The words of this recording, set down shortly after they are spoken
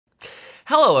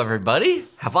Hello everybody,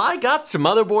 have I got some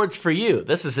motherboards for you?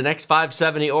 This is an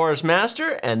X570 Aorus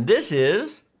Master, and this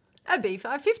is... a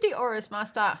B550 Aorus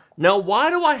Master. Now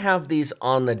why do I have these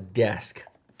on the desk?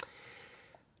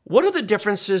 What are the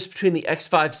differences between the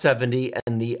X570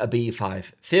 and the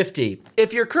B550?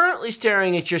 If you're currently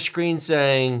staring at your screen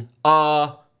saying,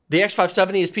 the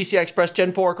X570 is PCI Express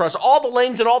Gen 4 across all the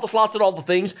lanes and all the slots and all the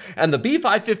things, and the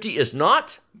B550 is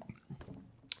not,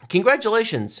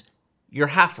 congratulations, you're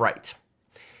half right.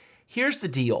 Here's the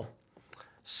deal.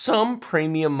 Some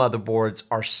premium motherboards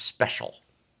are special,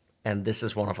 and this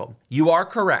is one of them. You are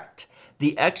correct.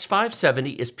 The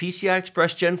X570 is PCI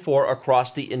Express Gen 4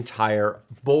 across the entire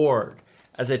board.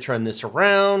 As I turn this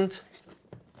around,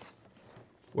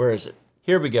 where is it?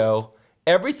 Here we go.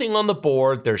 Everything on the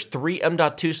board, there's 3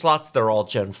 M.2 slots, they're all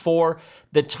Gen 4.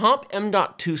 The top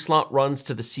M.2 slot runs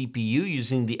to the CPU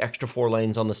using the extra 4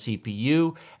 lanes on the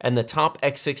CPU, and the top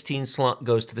X16 slot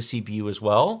goes to the CPU as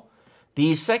well.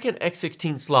 The second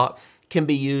X16 slot can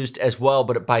be used as well,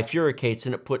 but it bifurcates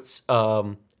and it puts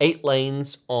 8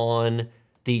 lanes on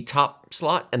the top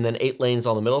slot and then 8 lanes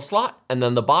on the middle slot, and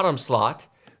then the bottom slot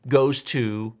goes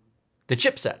to the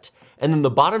chipset. And then the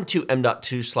bottom 2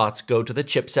 M.2 slots go to the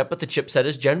chipset, but the chipset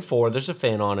is Gen 4, there's a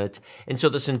fan on it, and so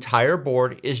this entire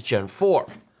board is Gen 4.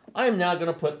 I am now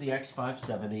gonna put the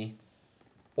X570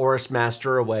 Aorus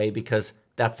Master away because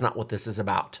that's not what this is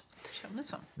about. Show them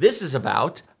this one. This is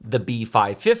about the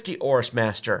B550 Aorus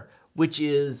Master, which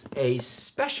is a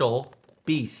special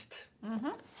beast.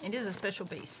 It is a special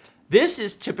beast. This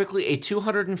is typically a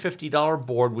 $250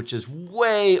 board, which is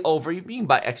way over. You can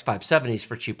buy X570s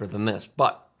for cheaper than this,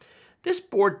 but this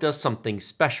board does something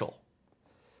special.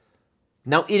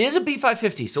 Now, it is a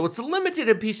B550, so it's limited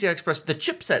in PCI Express. The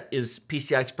chipset is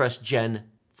PCI Express Gen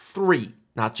 3,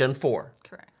 not Gen 4.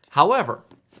 Correct. However,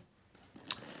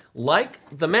 like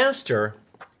the Master,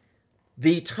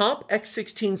 the top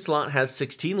X16 slot has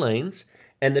 16 lanes,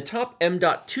 and the top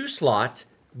M.2 slot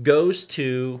goes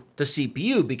to the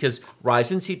CPU because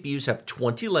Ryzen CPUs have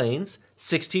 20 lanes,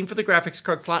 16 for the graphics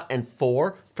card slot, and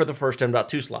 4 for the first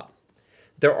M.2 slot.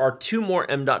 There are 2 more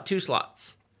M.2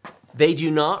 slots. They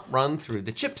do not run through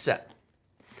the chipset.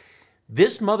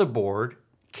 This motherboard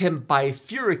can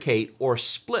bifurcate or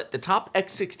split the top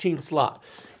X16 slot.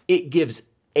 It gives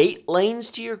 8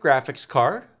 lanes to your graphics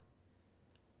card,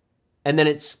 and then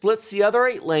it splits the other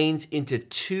 8 lanes into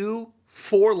 2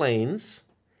 4 lanes,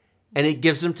 and it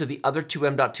gives them to the other 2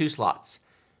 M.2 slots.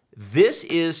 This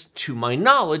is, to my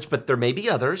knowledge, but there may be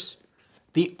others,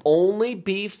 the only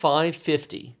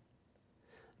B550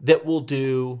 that will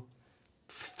do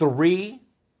 3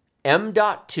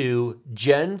 M.2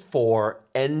 Gen 4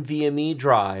 NVMe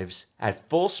drives at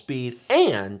full speed,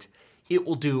 and it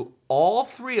will do all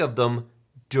 3 of them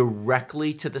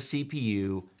directly to the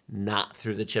CPU, not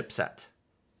through the chipset.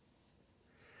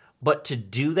 But to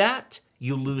do that,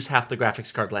 you lose half the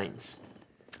graphics card lanes.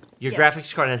 Your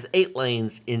graphics card has 8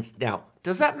 lanes. Now,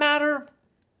 does that matter?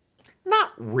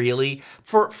 Not really.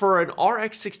 For an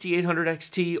RX 6800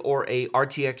 XT or a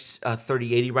RTX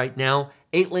 3080 right now,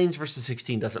 8 lanes versus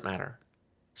 16 doesn't matter.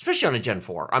 Especially on a Gen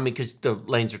 4. I mean, because the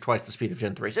lanes are twice the speed of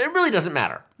Gen 3. So it really doesn't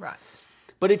matter. Right.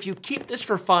 But if you keep this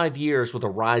for 5 years with a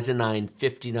Ryzen 9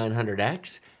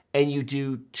 5900X and you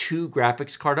do 2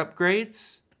 graphics card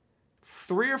upgrades,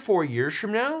 3 or 4 years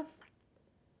from now,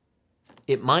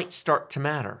 it might start to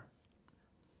matter.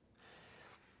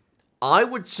 I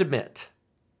would submit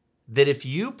that if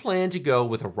you plan to go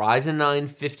with a Ryzen 9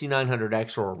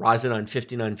 5900X or a Ryzen 9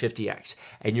 5950X,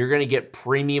 and you're going to get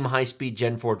premium high-speed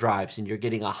Gen 4 drives, and you're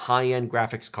getting a high-end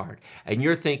graphics card, and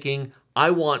you're thinking,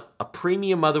 I want a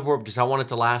premium motherboard because I want it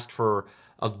to last for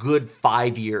a good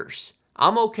 5 years.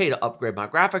 I'm okay to upgrade my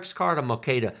graphics card. I'm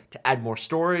okay to add more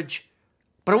storage,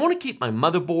 but I want to keep my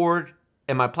motherboard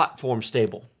and my platform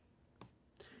stable.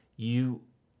 You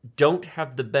don't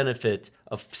have the benefit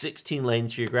of 16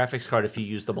 lanes for your graphics card if you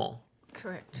use them all.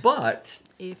 Correct. But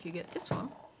if you get this one,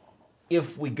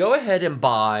 if we go ahead and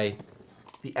buy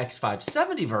the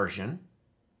X570 version,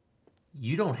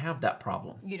 you don't have that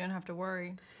problem. you don't have to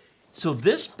worry. So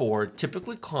this board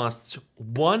typically costs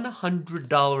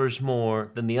 $100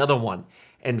 more than the other one.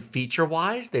 And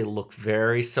feature-wise, they look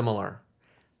very similar.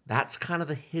 That's kind of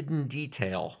the hidden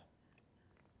detail.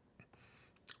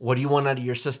 What do you want out of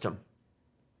your system?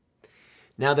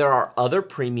 Now, there are other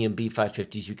premium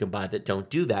B550s you can buy that don't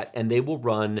do that, and they will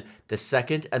run the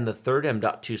second and the third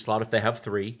M.2 slot, if they have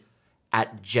 3,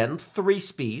 at Gen 3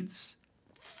 speeds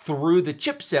through the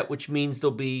chipset, which means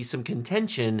there'll be some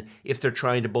contention if they're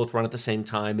trying to both run at the same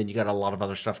time and you got a lot of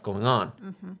other stuff going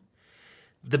on.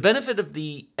 The benefit of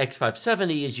the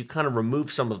X570 is you kind of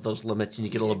remove some of those limits and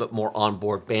you get a little bit more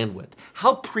onboard bandwidth.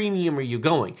 How premium are you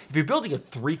going? If you're building a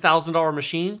 $3,000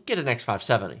 machine, get an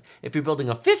X570. If you're building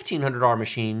a $1,500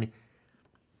 machine,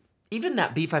 even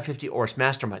that B550 Oris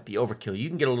Master might be overkill. You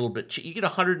can get a little bit cheap. You get a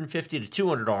 $150 to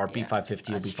 $200 B550,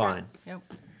 you'll be fine. Yep.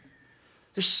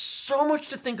 There's so much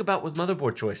to think about with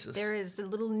motherboard choices. There is the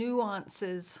little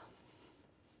nuances.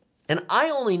 And I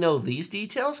only know these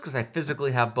details because I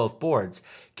physically have both boards.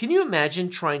 Can you imagine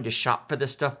trying to shop for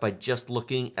this stuff by just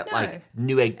looking at like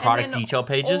Newegg product detail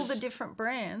pages? All the different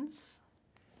brands.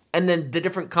 And then the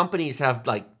different companies have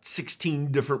like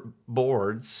 16 different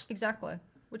boards. Exactly.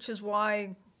 Which is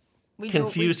why we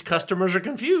confused customers are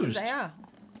confused. They are.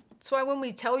 That's why when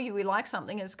we tell you we like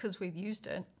something, it's because we've used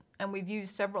it. And we've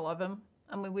used several of them.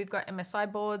 I mean, we've got MSI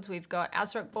boards, we've got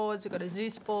ASRock boards, we've got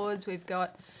Asus boards, we've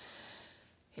got...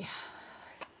 Yeah.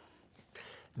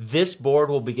 This board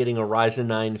will be getting a Ryzen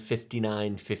 9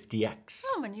 5950X.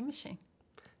 Oh, my new machine.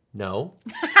 No.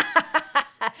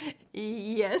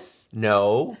 Yes.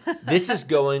 No. This is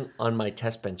going on my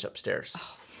test bench upstairs.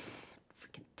 Oh,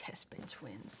 freaking test bench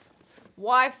wins.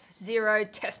 Wife 0,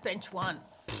 test bench 1.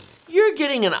 You're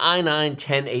getting an i9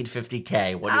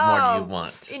 10850K. What more do you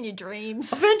want? In your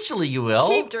dreams. Eventually you will.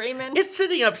 Keep dreaming. It's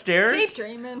sitting upstairs. Keep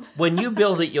dreaming. When you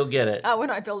build it, you'll get it. Oh, when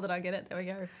I build it, I get it. There we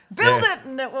go. Build it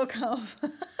and it will come.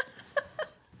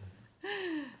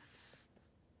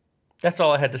 That's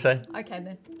all I had to say. Okay,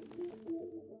 then.